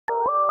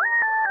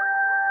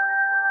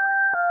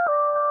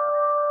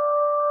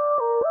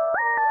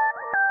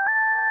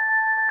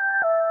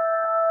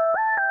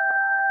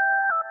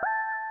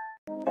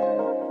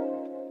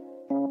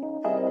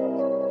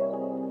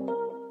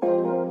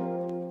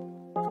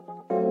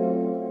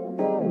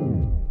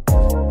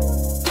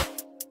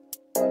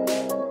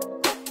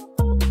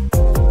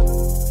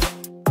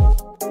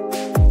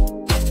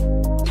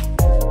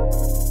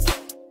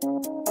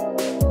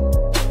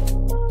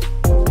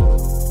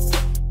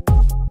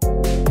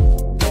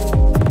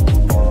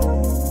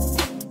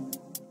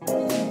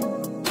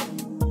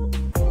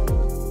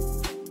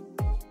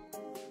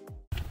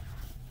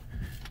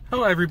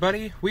Hello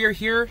everybody, we are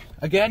here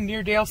again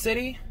near Dale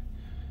City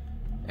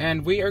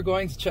and we are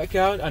going to check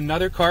out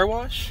another car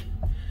wash,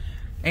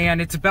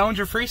 and it's a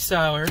Belanger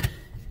Freestyler,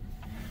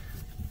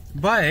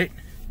 but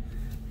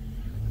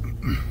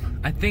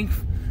I think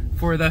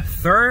for the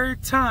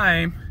third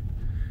time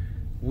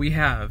we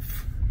have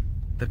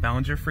the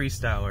Belanger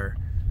Freestyler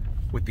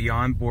with the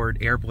onboard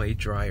air blade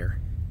dryer.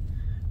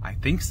 I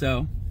think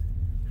so.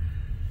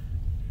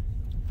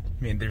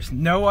 I mean, there's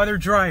no other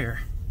dryer.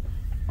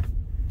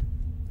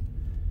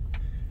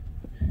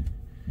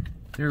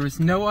 There was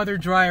no other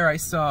dryer I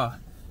saw.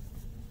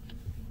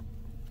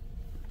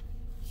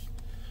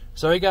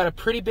 So we got a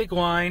pretty big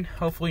line.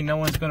 Hopefully no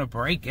one's gonna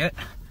break it.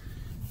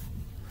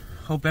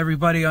 Hope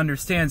everybody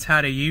understands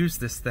how to use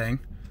this thing.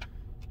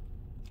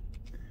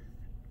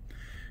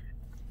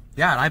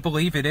 Yeah, I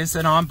believe it is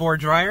an onboard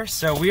dryer,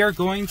 so we are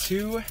going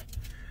to,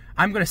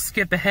 I'm gonna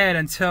skip ahead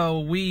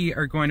until we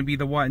are going to be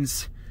the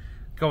ones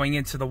going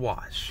into the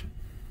wash.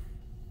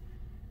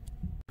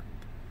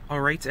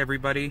 Alright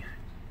everybody,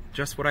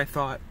 just what I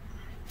thought.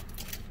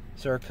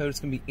 So our code is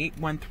going to be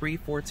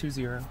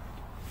 813420.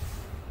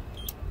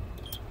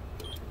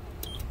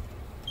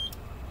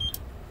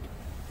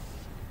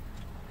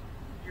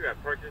 You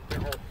have purchased the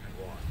ultimate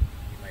wash.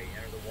 You may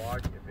enter the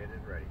wash if it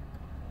is ready.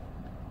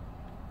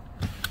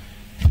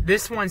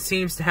 This one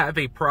seems to have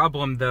a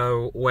problem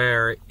though,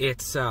 where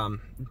it's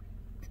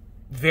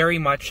very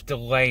much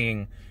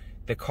delaying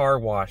the car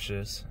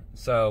washes.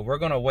 So we're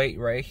going to wait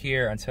right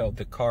here until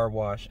the car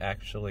wash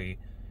actually,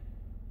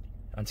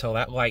 until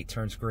that light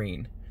turns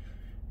green.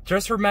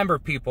 Just remember,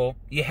 people,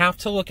 you have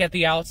to look at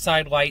the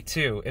outside light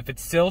too. If it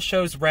still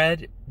shows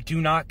red,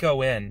 do not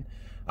go in.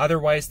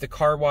 Otherwise, the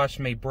car wash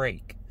may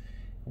break.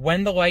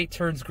 When the light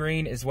turns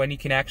green is when you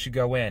can actually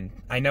go in.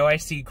 I know I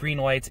see green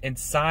lights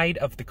inside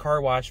of the car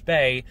wash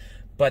bay,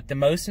 but the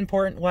most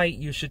important light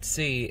you should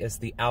see is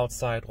the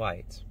outside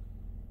light.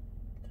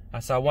 I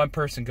saw one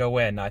person go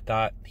in. I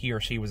thought he or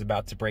she was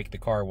about to break the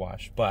car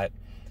wash, but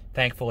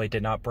thankfully it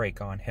did not break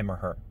on him or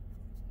her.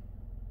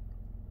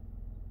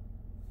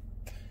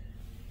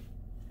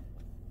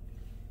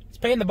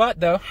 Pain in the butt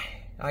though,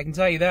 I can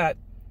tell you that.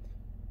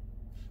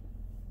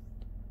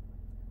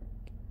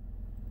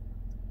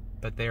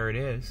 But there it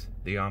is,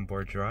 the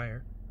onboard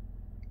dryer.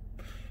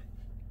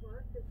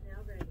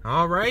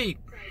 Alright,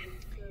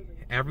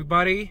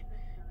 everybody,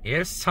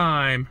 it's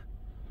time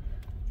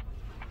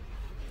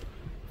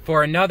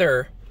for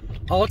another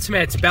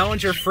ultimate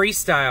Belanger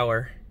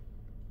Freestyler.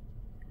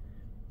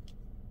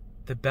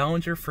 The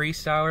Belanger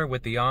Freestyler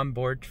with the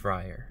onboard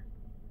dryer.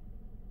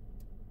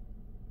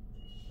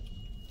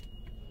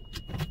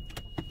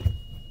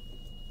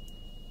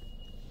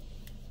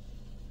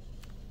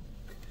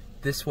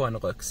 This one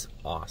looks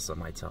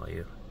awesome, I tell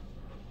you.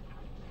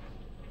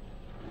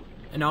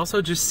 And also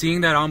just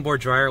seeing that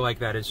onboard dryer like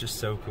that is just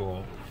so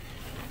cool.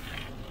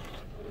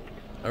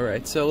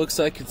 Alright, so it looks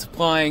like it's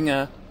applying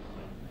I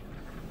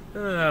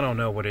don't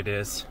know what it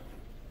is.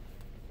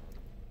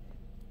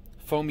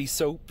 Foamy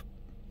soap.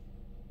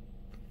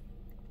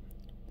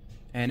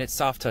 And it's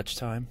soft touch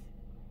time.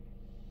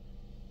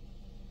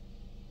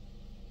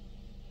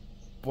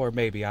 Or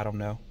maybe, I don't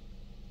know.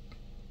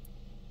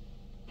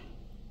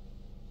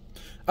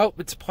 Oh,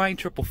 it's applying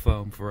triple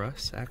foam for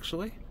us,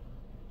 actually.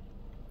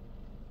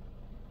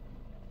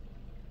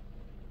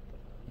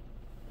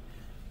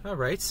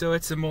 Alright, so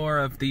it's more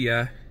of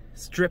the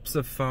strips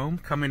of foam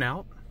coming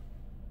out.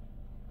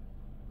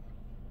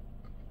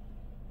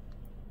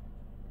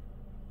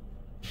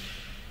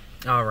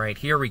 Alright,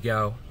 here we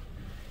go.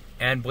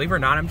 And believe it or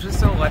not, I'm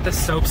just gonna let the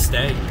soap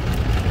stay.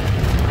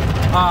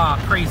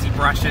 Ah, crazy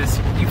brushes.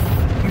 You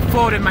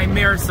floated my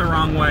mirrors the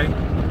wrong way.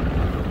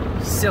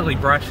 Silly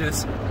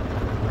brushes.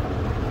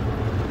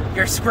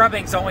 Your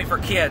scrubbing's only for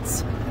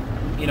kids.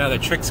 You know, the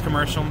Tricks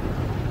commercial.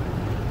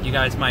 You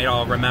guys might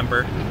all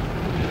remember.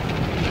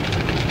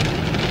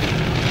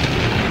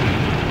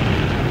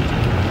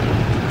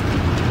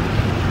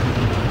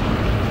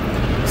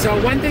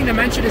 So one thing to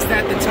mention is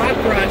that the top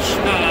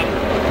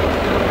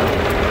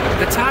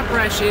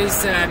brush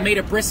is made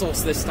of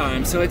bristles this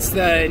time. So it's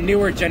the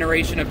newer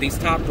generation of these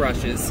top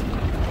brushes.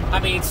 I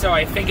mean, so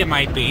I think it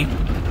might be.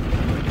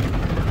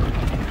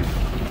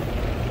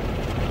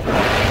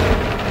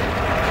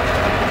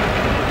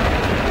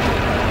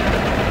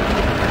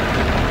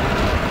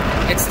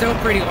 It's still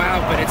pretty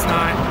loud, but it's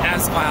not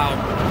as loud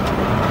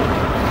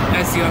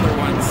as the other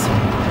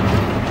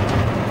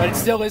ones. But it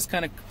still is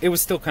it was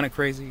still kind of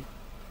crazy.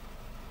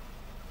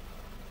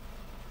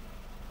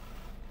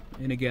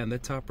 And again, the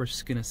top brush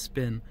is gonna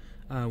spin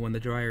when the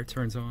dryer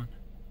turns on.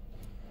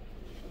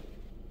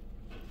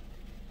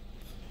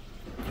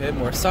 Okay,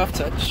 more soft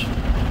touch.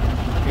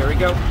 Here we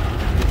go.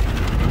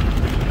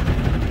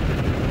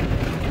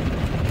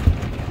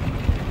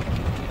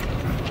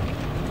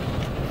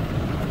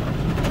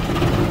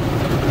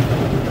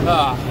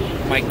 Oh,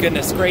 my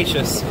goodness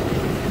gracious.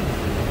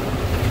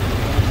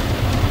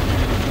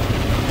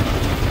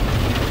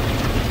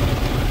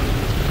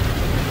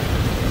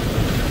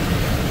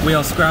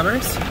 Wheel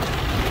scrubbers.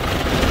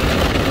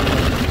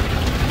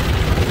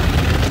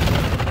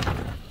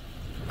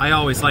 I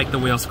always like the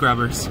wheel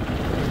scrubbers.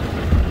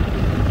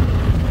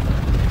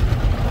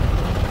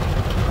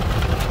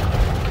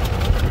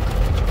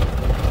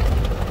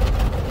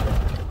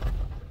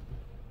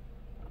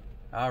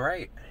 All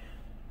right.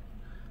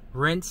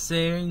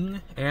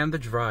 Rinsing and the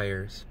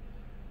dryers.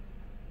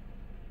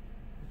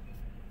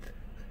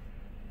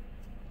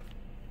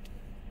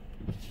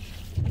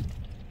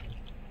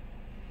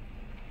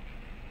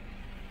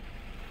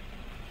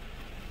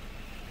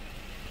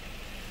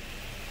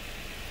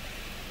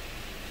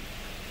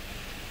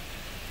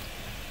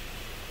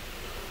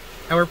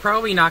 And we're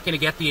probably not going to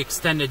get the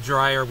extended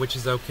dryer, which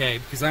is okay,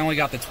 because I only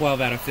got the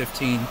 12 out of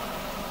 15.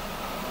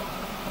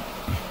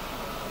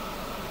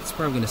 It's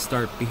probably going to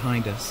start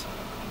behind us.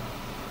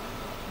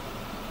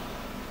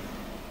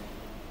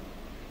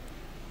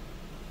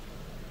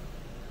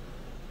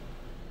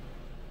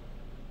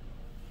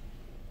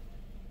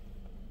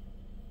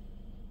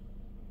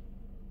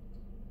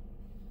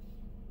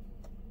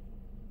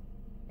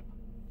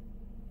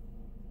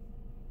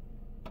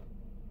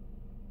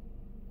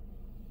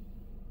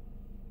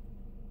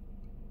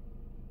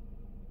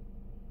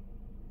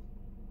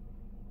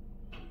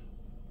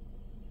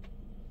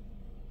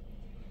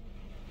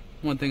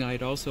 One thing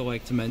I'd also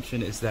like to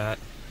mention is that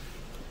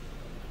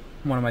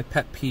one of my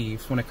pet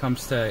peeves when it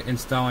comes to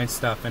installing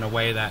stuff in a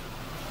way that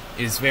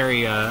is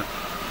very,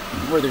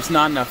 where there's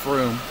not enough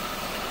room.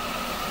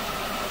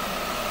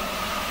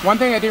 One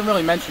thing I didn't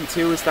really mention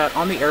too is that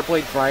on the air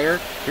blade dryer,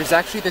 there's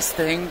actually this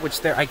thing,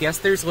 which I guess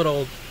there's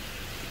little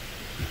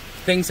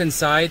things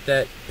inside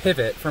that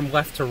pivot from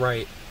left to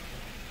right.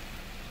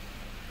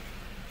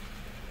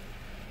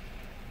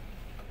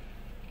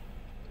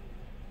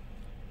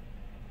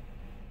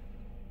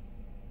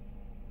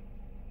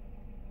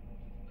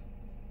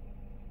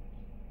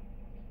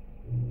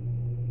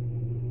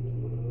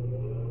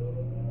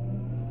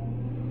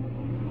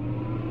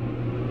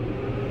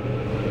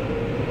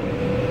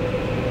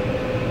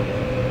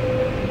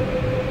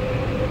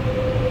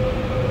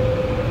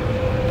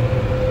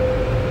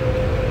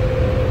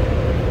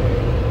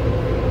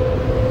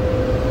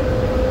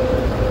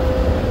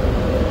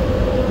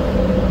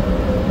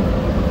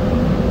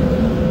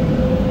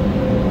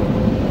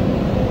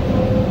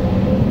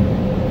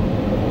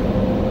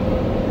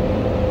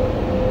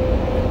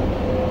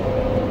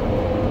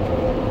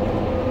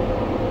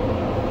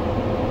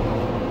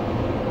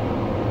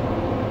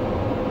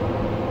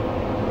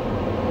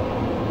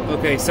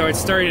 Okay, so it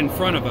started in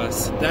front of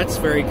us. That's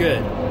very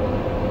good.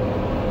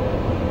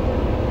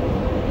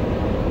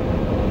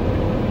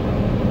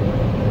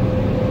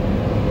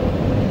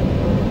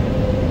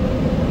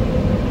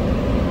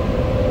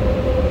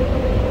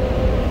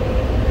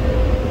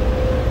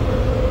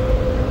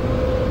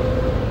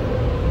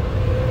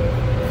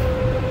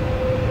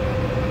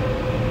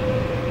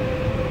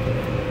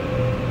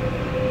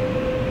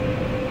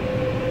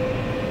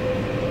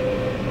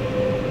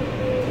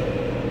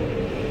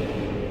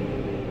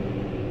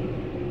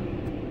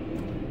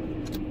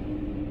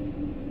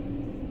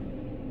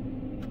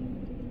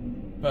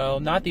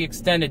 Well, not the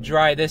extended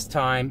dry this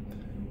time,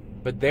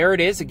 but there it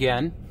is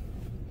again.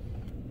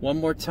 One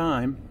more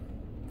time,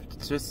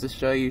 just to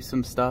show you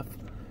some stuff.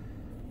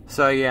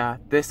 So yeah,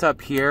 this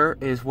up here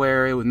is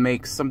where it would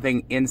make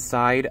something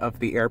inside of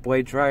the air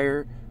blade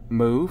dryer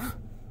move,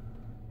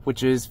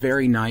 which is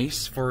very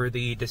nice for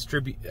the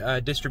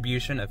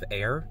distribution of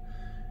air.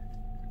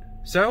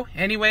 So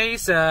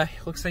anyways,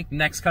 looks like the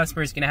next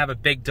customer is gonna have a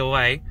big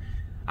delay.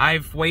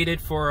 I've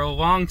waited for a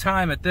long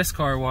time at this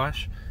car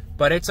wash,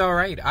 but it's all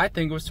right. I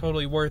think it was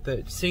totally worth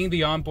it. Seeing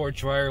the onboard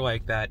dryer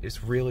like that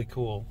is really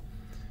cool.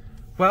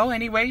 Well,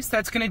 anyways,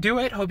 that's going to do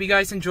it. Hope you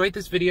guys enjoyed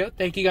this video.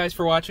 Thank you guys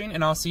for watching,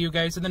 and I'll see you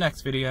guys in the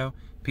next video.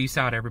 Peace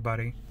out,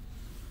 everybody.